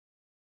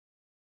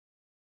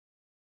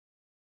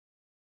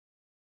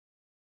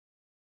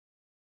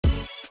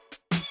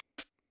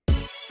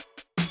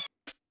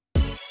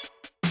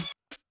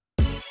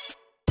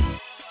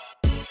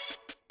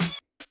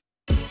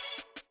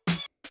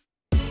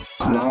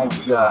tonight.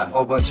 We got a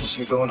whole bunch of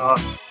shit going on.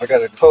 I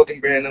got a clothing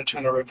brand I'm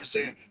trying to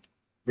represent.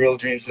 Real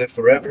dreams live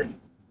forever.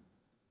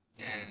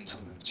 And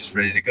just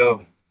ready to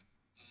go.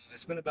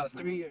 It's been about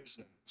 3 years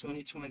now.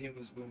 2020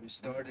 was when we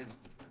started.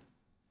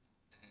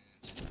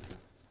 And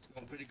it's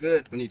going pretty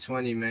good.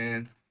 2020,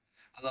 man.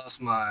 I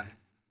lost my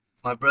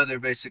brother,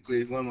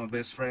 basically, one of my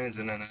best friends,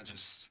 and then it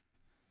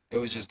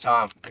was just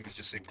time.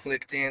 It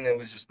clicked in. It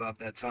was just about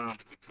that time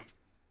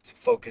to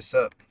focus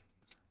up.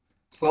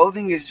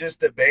 Clothing is just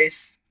the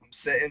base I'm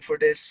setting for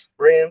this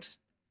brand.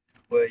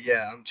 But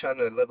yeah, I'm trying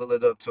to level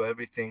it up to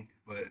everything.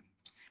 But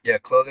yeah,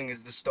 clothing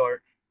is the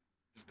start,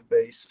 is the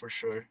base for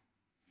sure.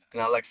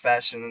 And I like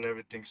fashion and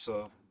everything,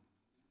 so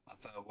I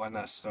thought, why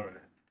not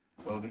start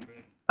a clothing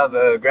brand? I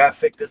have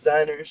graphic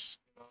designers.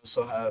 I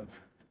also have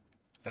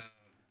uh,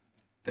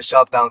 the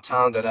shop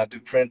downtown that I do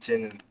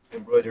printing and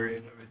embroidery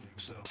and everything.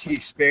 So see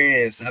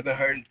experience. I've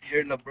been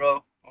hearing the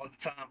bro all the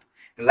time.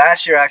 And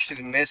last year I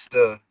actually missed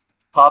the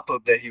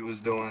pop-up that he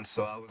was doing,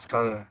 so I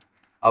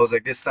was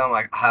like, this time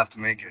I have to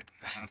make it.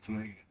 I have to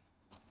make it.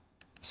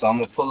 So I'm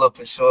gonna pull up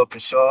and show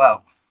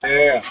out.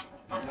 Yeah.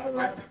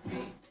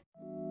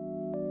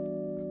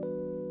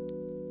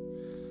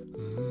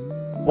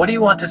 What do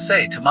you want to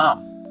say to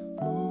Mom?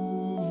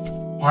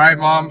 All right,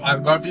 Mom, I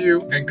love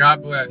you and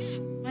God bless.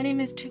 My name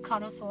is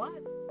Tucano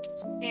Salat,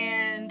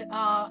 and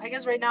I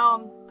guess right now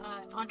I'm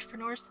an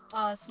entrepreneur,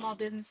 small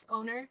business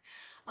owner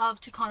of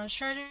Tucano's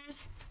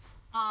Treasures.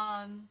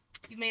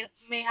 You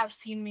may have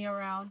seen me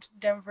around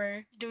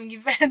Denver doing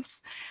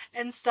events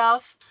and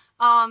stuff.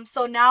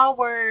 So now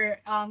we're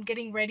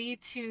getting ready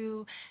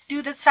to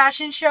do this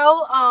fashion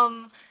show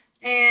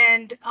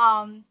and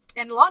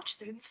launch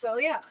soon. So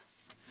yeah.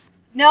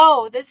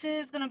 No, this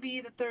is gonna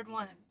be the third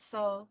one.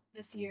 So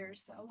this year.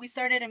 So we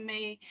started in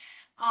May.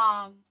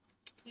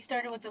 We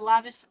started with the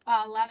lavish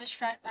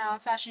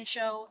fashion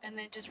show, and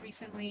then just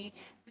recently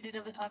we did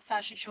a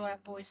fashion show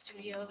at Boy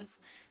Studios.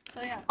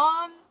 So yeah.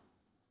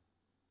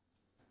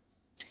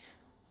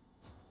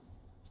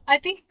 I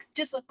think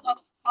just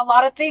a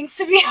lot of things,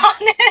 to be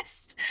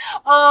honest.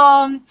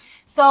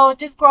 So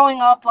just growing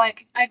up,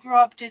 like I grew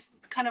up just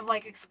kind of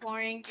like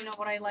exploring,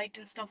 what I liked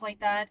and stuff like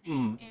that.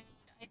 And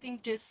I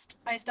think just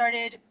I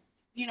started,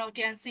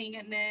 dancing,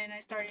 and then I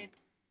started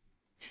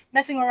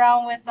messing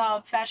around with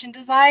fashion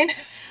design.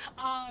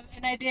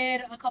 And I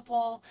did a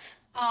couple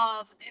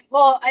of,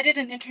 I did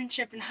an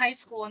internship in high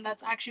school, and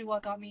that's actually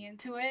what got me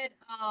into it.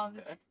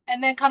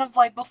 And then kind of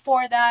like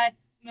before that,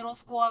 middle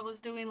school, I was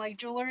doing like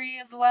jewelry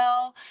as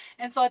well.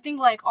 And so I think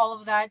like all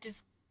of that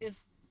just is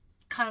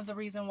kind of the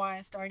reason why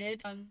I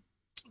started.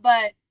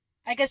 But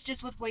I guess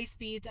just with waist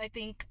beads, I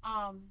think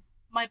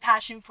my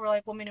passion for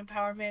like women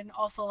empowerment,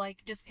 also like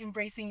just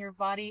embracing your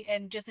body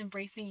and just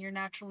embracing your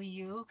naturally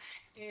you,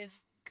 is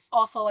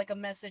also like a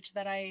message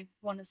that I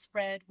want to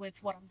spread with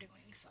what I'm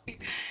doing.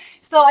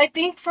 So I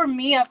think for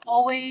me, I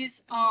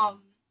always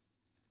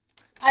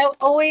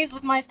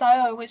with my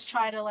style, I always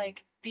try to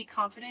like be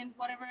confident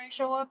whatever I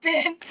show up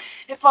in.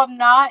 If I'm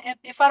not,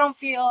 if I don't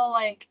feel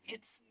like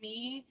it's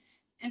me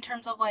in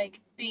terms of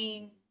like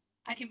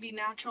I can be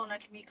natural and I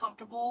can be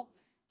comfortable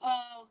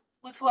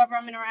with whoever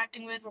I'm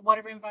interacting with or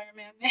whatever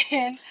environment I'm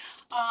in.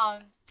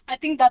 I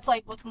think that's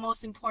like what's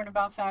most important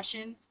about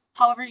fashion.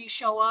 However you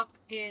show up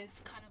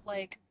is kind of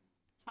like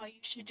how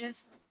you should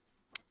just,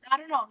 I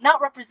don't know,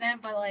 not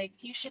represent, but like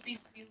you should be who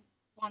you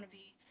want to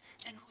be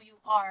and who you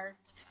are.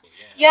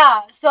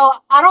 Yeah, so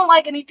I don't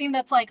like anything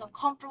that's like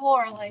uncomfortable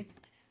or like,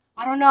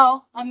 I don't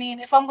know. I mean,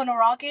 if I'm gonna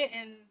rock it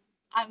and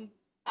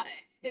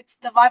it's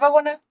the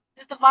vibe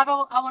if the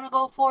vibe I wanna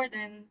go for,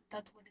 then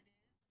that's what it is.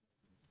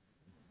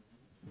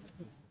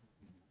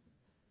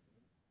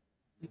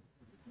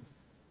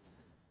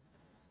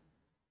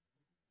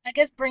 I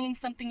guess bringing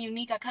something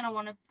unique, I kind of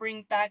want to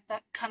bring back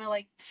that kind of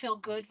like feel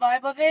good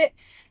vibe of it.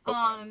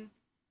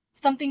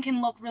 Something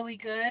can look really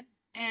good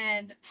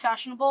and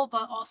fashionable,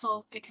 but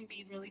also it can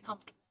be really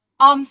comfortable.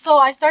 So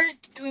I started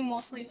doing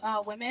mostly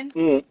women,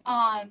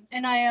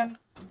 and I am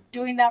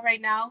doing that right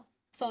now.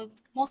 So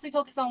mostly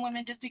focus on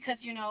women, just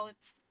because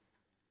it's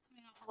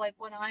coming off of like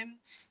what I'm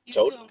used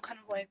to. I'm kind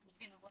of like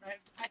what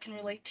I can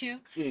relate to.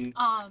 I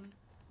have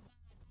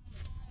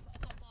a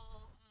couple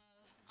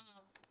of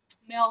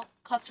male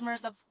customers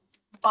that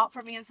bought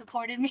for me and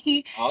supported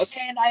me,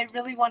 Awesome. and I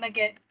really want to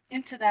get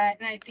into that,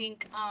 and I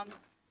think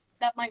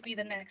that might be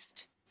the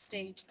next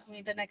stage. I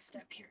mean, the next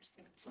step here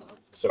soon.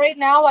 So right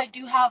now, I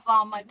do have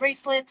my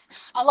bracelets.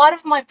 A lot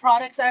of my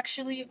products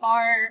actually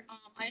are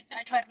I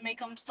try to make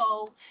them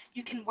so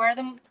you can wear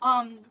them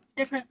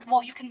different.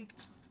 Well,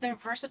 they're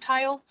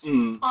versatile.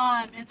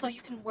 And so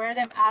you can wear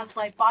them as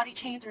like body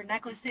chains or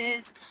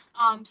necklaces.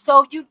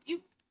 So you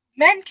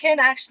men can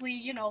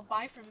actually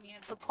buy from me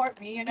and support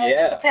me. It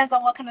just depends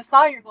on what kind of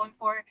style you're going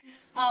for.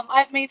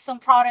 I've made some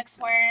products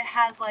where it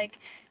has like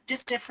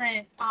just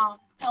different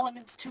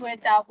elements to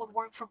it that would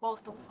work for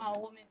both the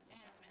women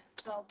and men.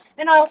 So,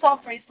 and I also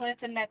have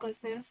bracelets and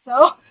necklaces.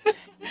 So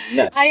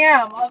I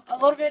am a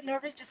little bit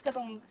nervous just because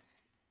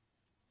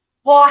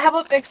I have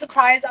a big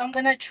surprise. I'm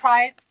gonna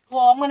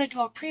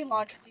do a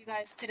pre-launch with you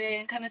guys today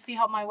and kind of see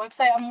how my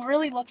website. I'm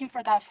really looking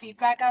for that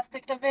feedback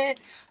aspect of it.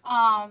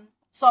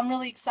 So I'm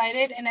really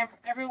excited, and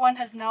everyone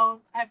has known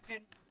I've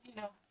been,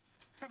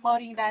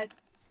 promoting that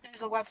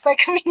there's a website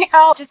coming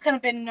out. It's just kind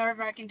of been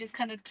nerve-wracking, just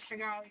kind of to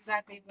figure out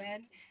exactly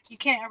when. You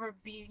can't ever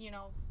be,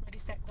 ready,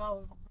 set,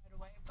 go right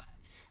away. But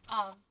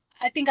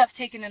I think I've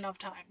taken enough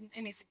time.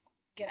 It needs to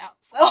get out.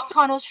 So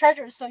Tucanos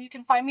Treasures. So you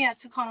can find me at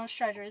Tucanos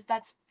Treasures.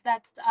 That's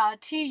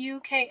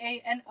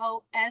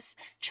TUKANOS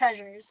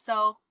Treasures.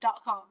 So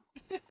 .com.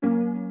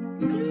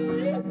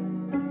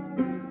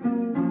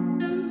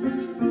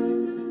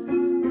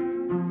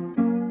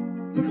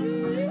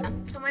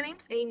 So my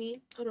name's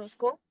Amy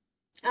Orozco.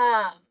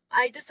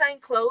 I design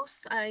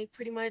clothes. I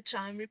pretty much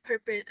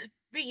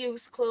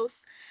reuse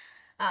clothes,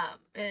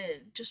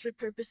 and just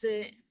repurpose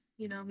it.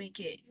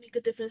 Make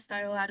a different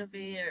style out of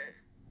it, or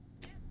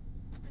yeah,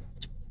 that's pretty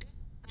much what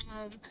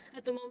I do.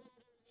 At the moment, I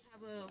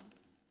don't really have a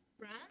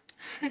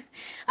brand.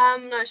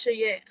 I'm not sure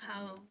yet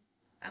how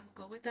I'm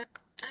gonna go with that.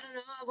 I don't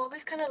know. I've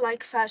always kind of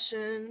liked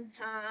fashion,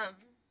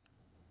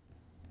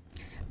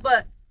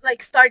 but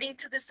like starting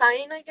to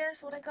design, I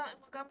guess what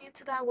got me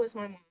into that was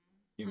my mom.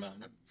 Your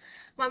mom?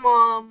 My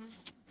mom,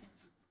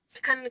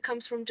 it kind of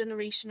comes from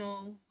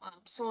generational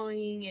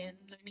sewing and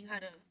learning how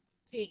to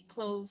create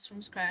clothes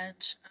from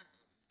scratch.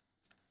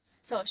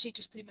 So she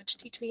just pretty much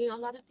teach me a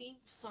lot of things.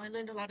 So I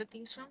learned a lot of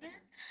things from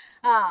her.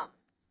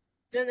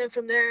 And then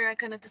from there, I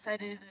kind of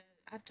decided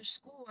after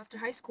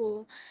high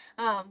school,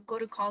 go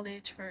to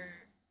college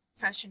for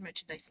fashion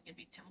merchandising and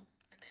retail.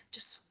 And then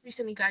just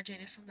recently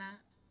graduated from that.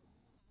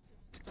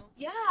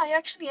 Yeah, I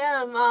actually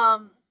am.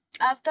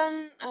 I've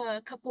done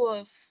a couple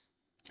of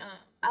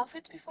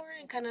outfits before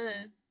and kind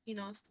of,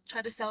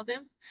 try to sell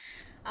them.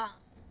 Um,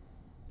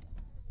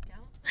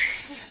 yeah.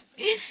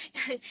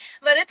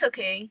 But it's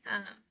okay.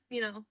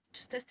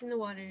 Just testing the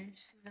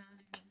waters,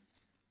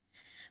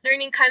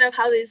 learning kind of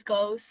how this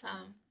goes.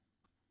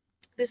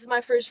 This is my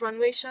first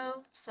runway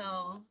show,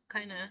 so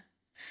kind of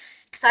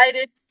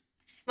excited.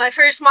 My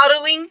first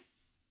modeling.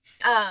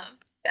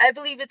 I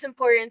believe it's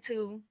important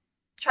to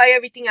try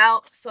everything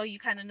out so you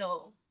kind of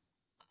know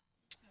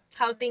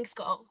how things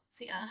go.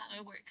 So yeah, how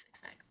it works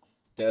exactly.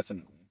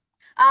 Definitely.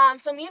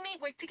 So me and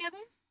Nate work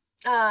together.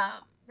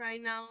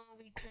 Right now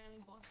we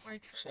currently both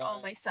work for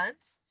all my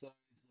sons.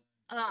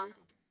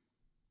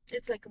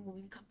 It's like a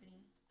moving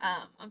company.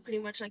 I'm pretty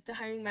much like the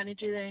hiring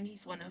manager there, and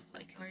he's one of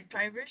like our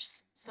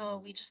drivers. So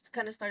we just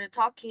kind of started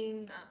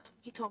talking.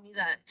 He told me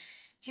that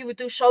he would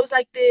do shows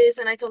like this,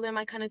 and I told him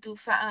I kind of do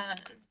I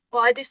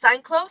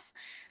design clothes.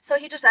 So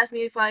he just asked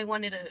me if I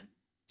wanted to,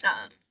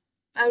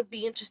 I would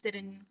be interested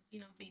in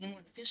being in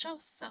one of his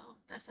shows. So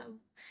that's how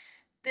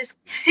this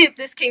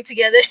this came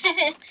together.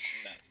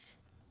 Nice.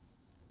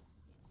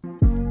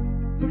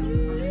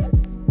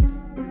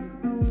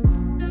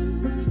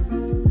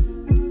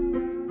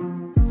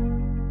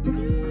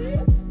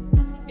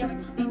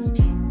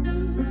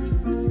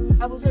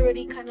 I was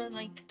already kind of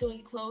like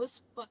doing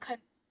clothes, but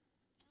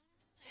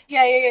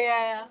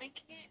Yeah.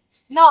 making it.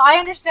 No, I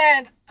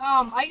understand.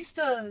 I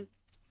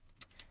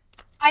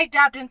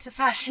dabbed into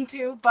fashion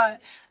too,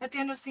 but at the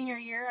end of senior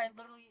year, I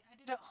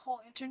did a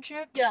whole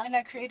internship. Yeah. And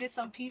I created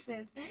some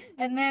pieces,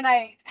 and then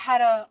I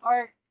had a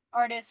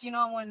artist,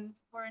 when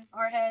we're in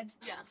art heads.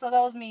 Yeah. So that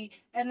was me,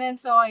 and then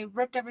so I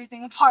ripped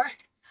everything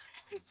apart,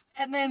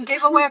 and then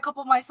gave away a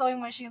couple of my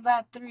sewing machines. I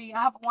had 3.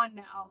 I have 1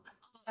 now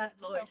that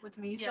stuck with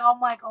me. Yeah. So I'm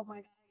like, oh my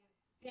god.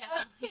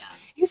 Yeah.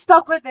 You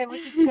stuck with it,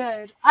 which is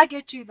good. I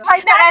get you though.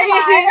 Right.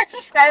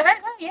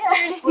 Yeah.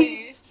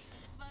 Seriously.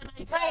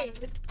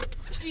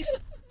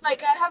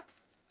 Like I haven't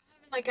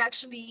like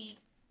actually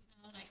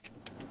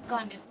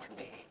gone into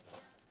it.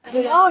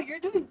 No,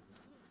 you're doing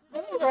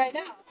good right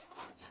now.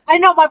 I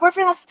know my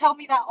boyfriend has to tell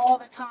me that all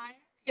the time,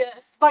 Yeah.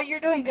 but you're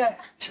doing good.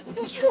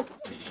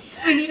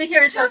 We need to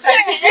hear it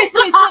sometimes.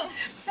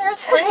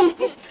 Seriously. I'm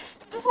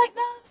just like,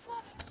 no, it's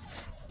not.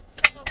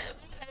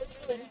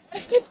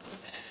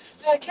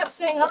 I kept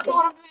saying, I don't know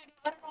what I'm doing.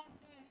 I don't know what I'm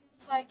doing.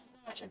 It's like,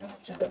 you know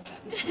what you're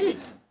doing.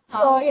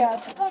 So yeah,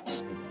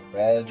 sometimes.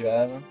 Rad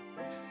driving.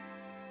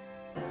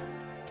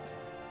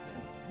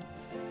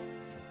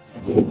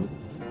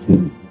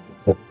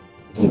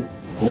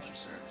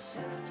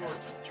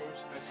 George,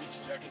 nice to meet you,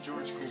 Jackie.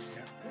 George, cool.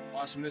 Yeah.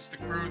 Awesome. This is the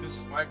crew. This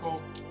is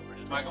Michael.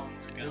 Michael.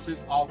 This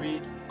is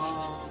Albie.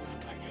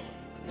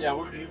 Yeah,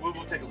 we'll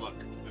take a look.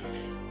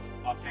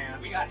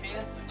 Offhand. We got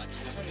hands.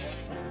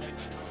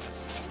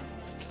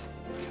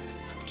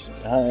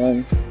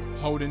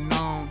 Holding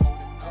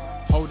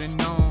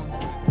on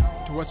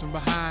to what's been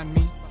behind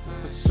me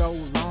for so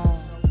long.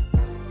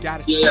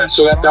 Yeah,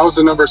 so that was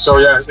the number. So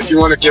yeah, if you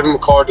want to give him a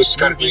call, just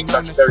kind of be in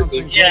touch with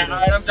everything. Yeah,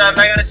 alright, I'm done.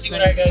 I gotta see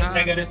what I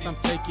gotta do. I'm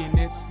taking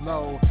it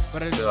slow.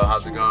 So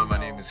how's it going? My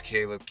name is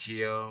Caleb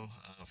Keogh,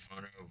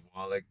 founder of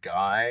Wallet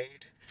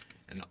Guide,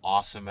 an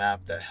awesome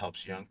app that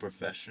helps young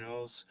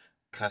professionals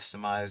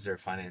customize their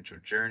financial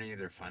journey,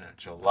 their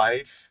financial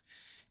life.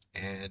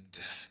 And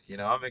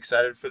I'm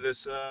excited for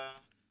this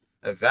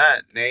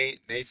event.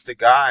 Nate's the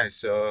guy.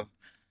 So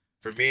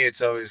for me,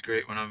 it's always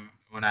great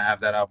when I have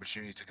that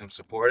opportunity to come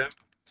support him.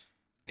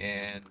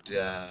 And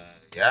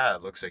yeah,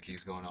 it looks like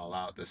he's going all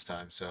out this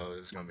time, so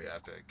it's gonna be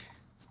epic.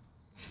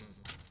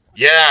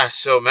 Yeah,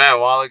 so man,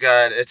 Wallet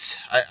Guide,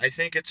 I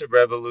think it's a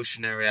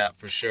revolutionary app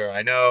for sure.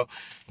 I know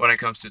when it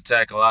comes to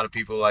tech, a lot of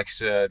people like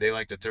to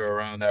throw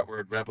around that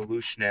word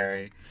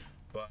revolutionary,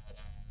 but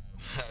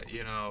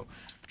you know,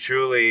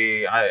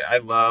 truly, I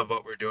love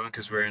what we're doing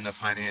because we're in the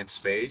finance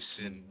space,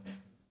 and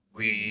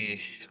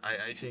we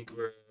I think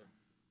we're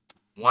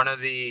one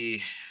of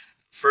the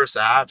first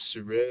apps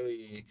to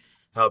really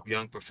help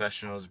young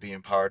professionals be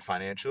empowered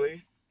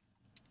financially.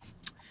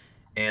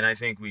 And I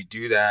think we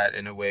do that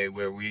in a way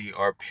where we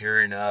are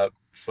pairing up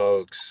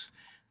folks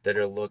that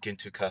are looking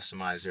to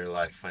customize their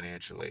life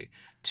financially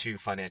to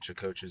financial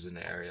coaches in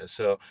the area.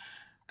 So,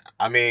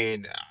 I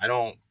mean, I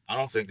don't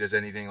think there's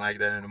anything like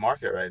that in the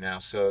market right now.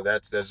 So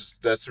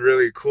that's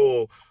really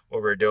cool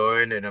what we're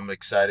doing, and I'm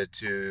excited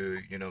to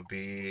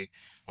be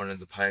one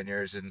of the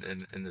pioneers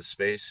in the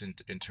space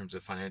in terms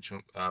of financial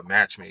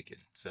matchmaking.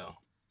 So.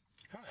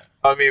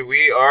 I mean,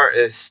 we are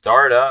a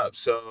startup,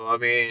 so I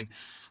mean,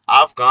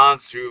 I've gone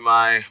through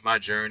my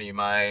journey,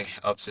 my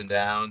ups and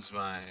downs,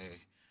 my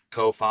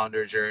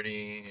co-founder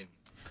journey,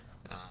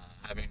 and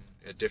having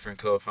different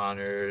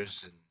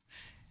co-founders,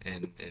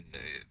 and a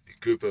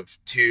group of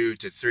two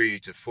to three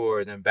to four,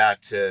 and then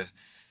back to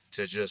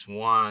just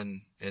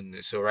one.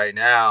 And so right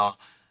now,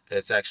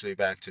 it's actually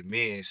back to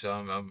me. So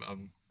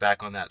I'm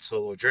back on that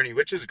solo journey,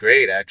 which is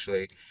great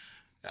actually.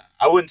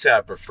 I wouldn't say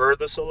I prefer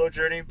the solo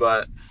journey,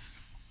 but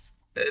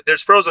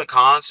there's pros and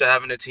cons to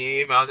having a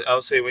team.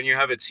 I'll say when you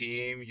have a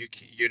team,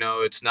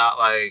 it's not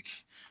like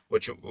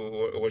what you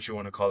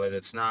want to call it.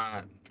 It's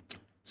not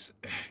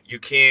you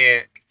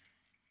can't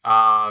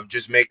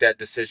just make that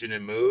decision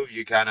and move.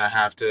 You kind of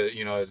have to,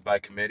 it's by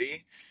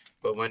committee.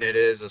 But when it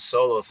is a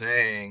solo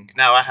thing,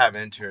 now I have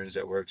interns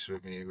that works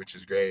with me, which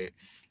is great.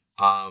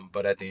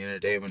 But at the end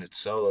of the day, when it's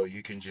solo,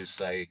 you can just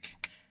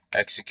like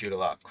execute a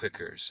lot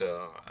quicker.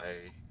 So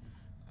I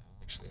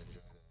actually enjoy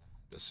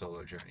the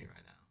solo journey right now.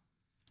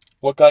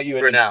 What got you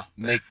For into now.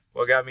 make?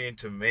 What got me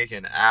into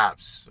making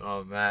apps?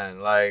 Oh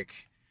man, I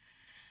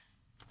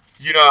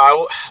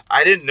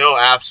didn't know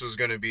apps was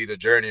gonna be the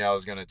journey I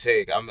was gonna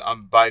take.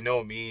 I'm by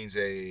no means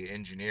a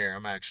engineer.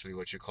 I'm actually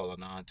what you call a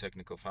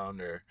non-technical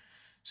founder.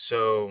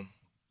 So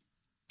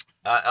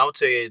I would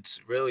say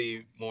it's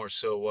really more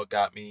so what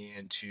got me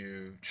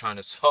into trying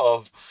to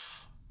solve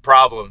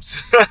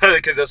problems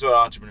because that's what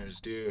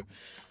entrepreneurs do.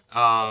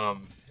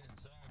 Um,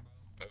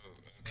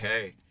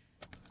 okay.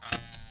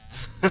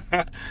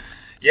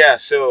 Yeah.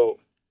 So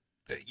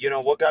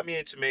what got me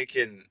into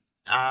making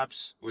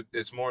apps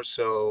it's more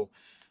so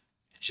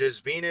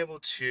just being able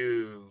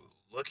to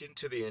look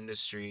into the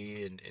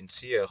industry and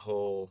see a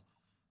whole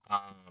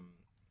um,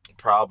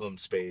 problem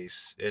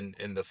space in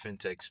the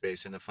fintech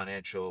space, in the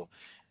financial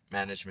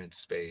management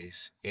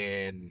space,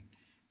 and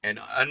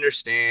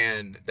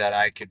understand that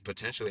I could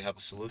potentially have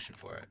a solution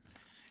for it.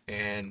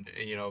 And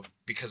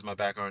because my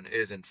background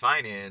is in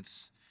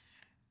finance,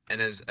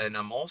 and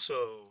I'm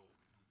also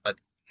a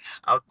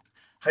how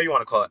how you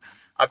want to call it.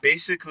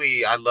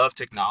 I love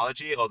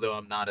technology, although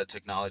I'm not a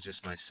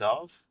technologist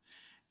myself.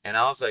 And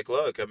I was like,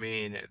 look, I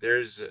mean,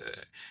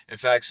 in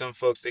fact, some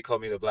folks they call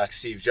me the Black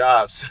Steve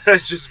Jobs,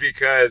 just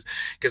because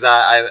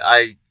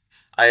I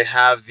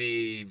have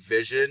the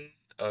vision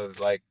of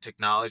like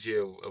technology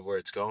of where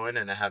it's going,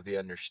 and I have the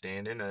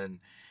understanding,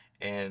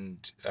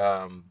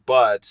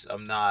 but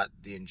I'm not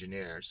the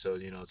engineer. So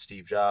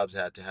Steve Jobs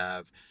had to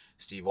have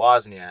Steve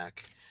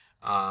Wozniak,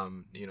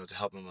 to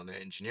help him on the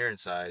engineering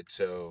side.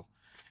 So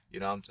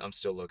I'm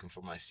still looking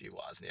for my Steve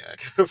Wozniak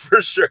for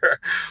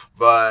sure.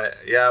 But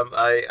yeah,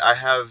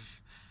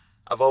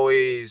 I've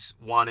always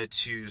wanted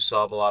to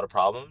solve a lot of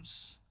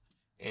problems,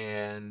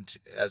 and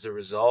as a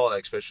result,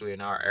 especially in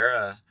our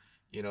era,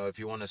 if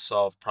you want to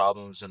solve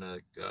problems on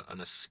a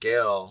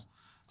scale,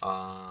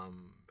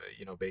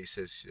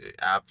 basis,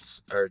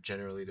 apps are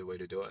generally the way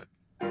to do it.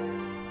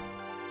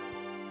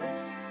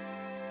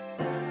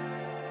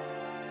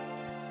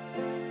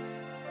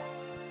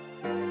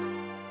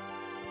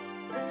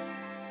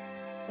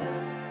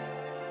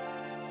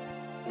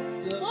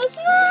 What's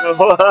up?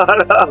 What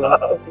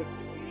up?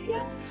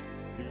 Yeah.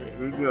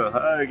 Who's doing?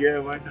 Hug? Yeah,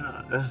 why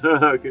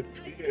not? Good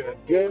to see you.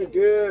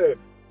 Good.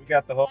 We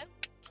got the whole.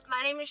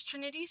 My name is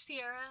Trinity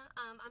Sierra.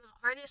 I'm an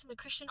artist. I'm a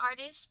Christian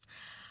artist.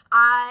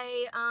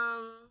 I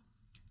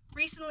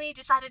recently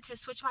decided to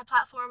switch my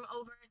platform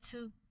over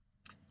to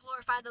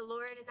glorify the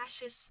Lord, and that's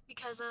just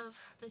because of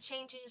the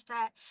changes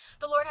that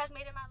the Lord has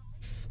made in my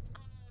life.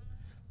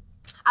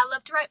 I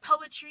love to write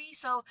poetry,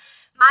 so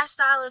my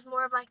style is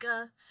more of like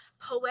a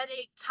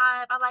poetic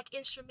type. I like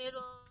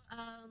instrumental,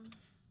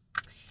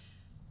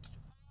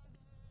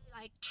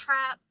 like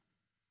trap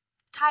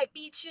type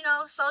beats,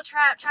 soul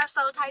trap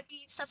soul type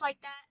beats, stuff like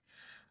that.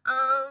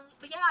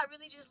 But yeah, I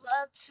really just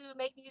love to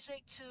make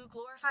music to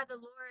glorify the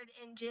Lord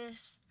and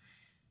just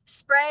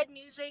spread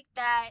music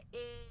that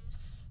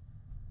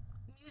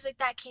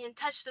can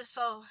touch the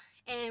soul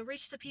and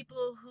reach the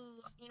people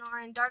who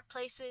are in dark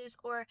places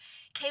or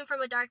came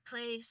from a dark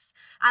place.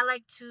 I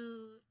like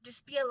to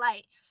just be a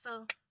light.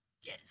 So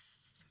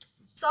Yes.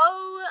 So,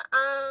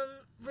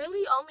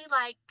 really only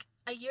like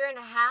a year and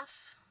a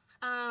half.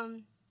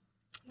 Um,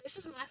 this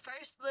is my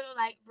first little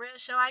like real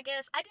show, I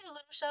guess. I did a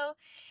little show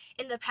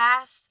in the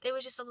past. It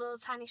was just a little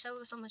tiny show. It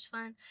was so much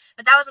fun.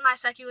 But that was in my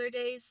secular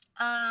days.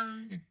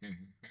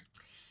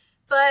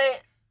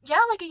 But yeah,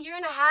 like a year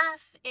and a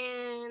half,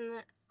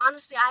 and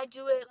honestly, I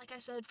do it like I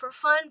said for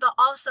fun, but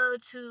also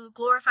to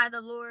glorify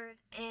the Lord.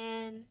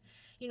 And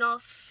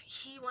if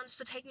He wants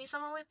to take me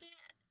somewhere with it,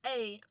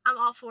 hey, I'm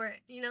all for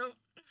it.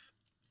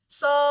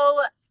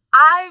 So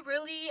I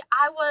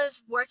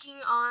was working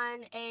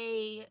on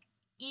a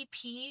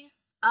EP.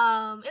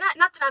 And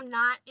not that I'm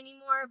not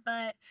anymore,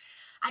 but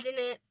I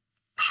didn't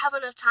have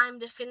enough time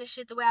to finish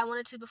it the way I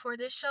wanted to before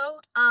this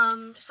show.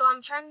 So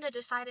I'm trying to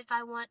decide if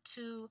I want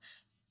to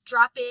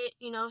drop it,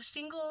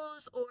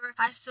 singles, or if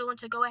I still want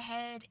to go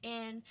ahead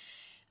and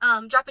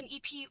drop an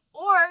EP,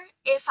 or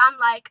if I'm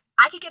like,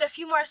 I could get a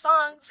few more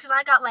songs because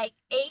I got like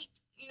 8,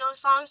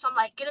 songs. So I'm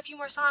like, get a few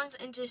more songs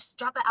and just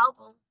drop an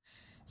album.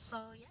 So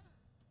yeah.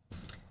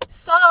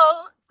 So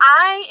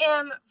I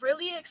am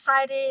really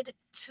excited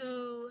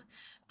to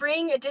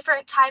bring a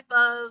different type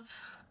of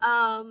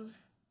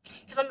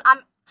because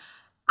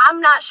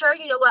I'm not sure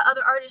what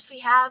other artists we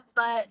have,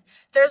 but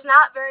there's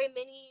not very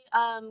many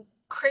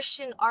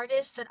Christian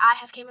artists that I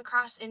have came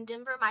across in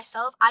Denver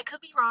myself. I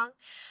could be wrong.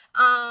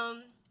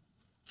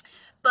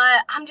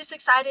 But I'm just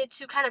excited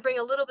to kind of bring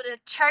a little bit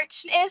of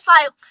church. And it's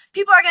like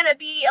people are gonna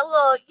be a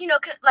little,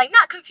 like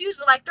not confused,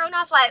 but like thrown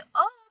off, like,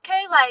 oh,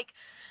 okay, like,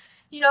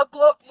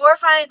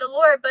 glorifying the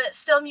Lord, but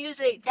still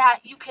music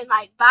that you can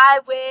like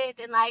vibe with,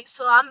 and like,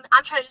 so I'm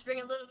trying to just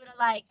bring a little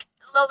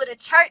bit of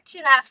church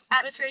in that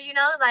atmosphere,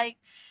 like.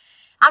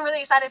 I'm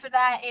really excited for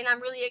that, and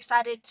I'm really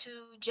excited to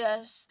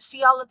just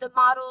see all of the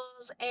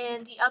models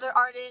and the other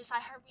artists. I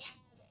heard we have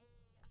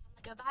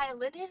like a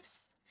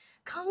violinist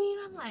coming.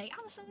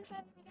 I'm so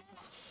excited for that.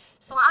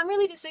 So I'm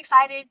really just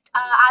excited.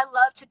 I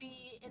love to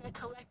be in a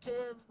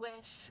collective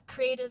with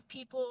creative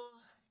people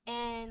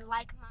and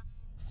like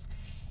minds,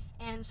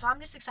 and so I'm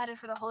just excited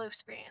for the whole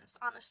experience,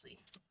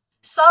 honestly.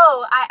 So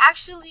I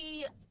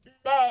actually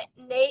met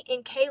Nate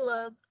and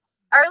Caleb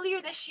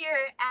earlier this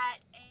year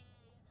at a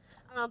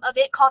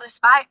event called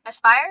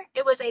Aspire.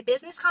 It was a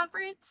business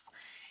conference,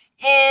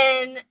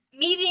 and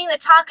me being the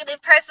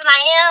talkative person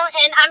I am,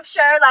 and I'm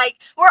sure like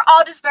we're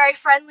all just very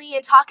friendly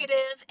and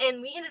talkative,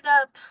 and we ended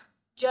up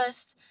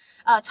just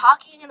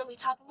talking, and then we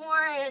talked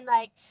more, and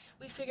like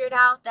I figured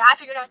out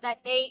that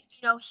Nate,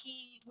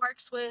 he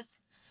works with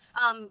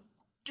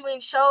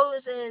doing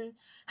shows and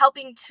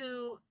helping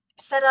to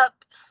set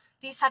up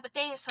these type of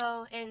things.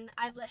 So, and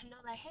I let him know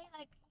like, hey,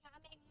 like I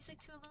make music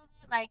too a little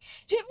bit, like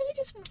do it really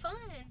just for fun.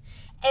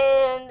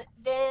 And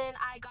then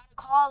I got a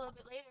call a little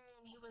bit later,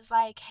 and he was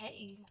like, hey,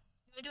 you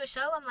wanna do a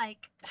show? I'm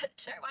like,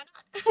 sure, why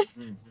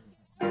not?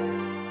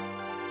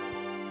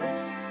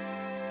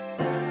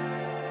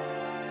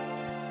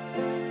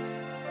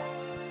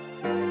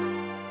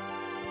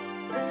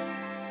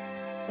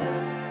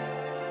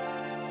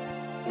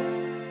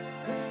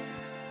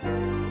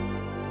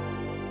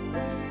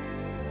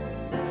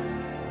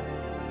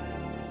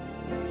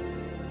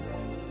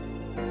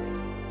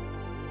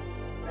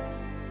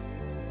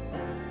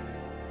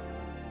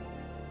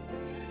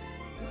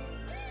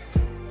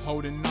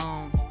 Holding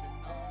on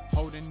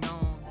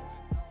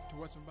to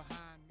what's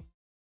behind.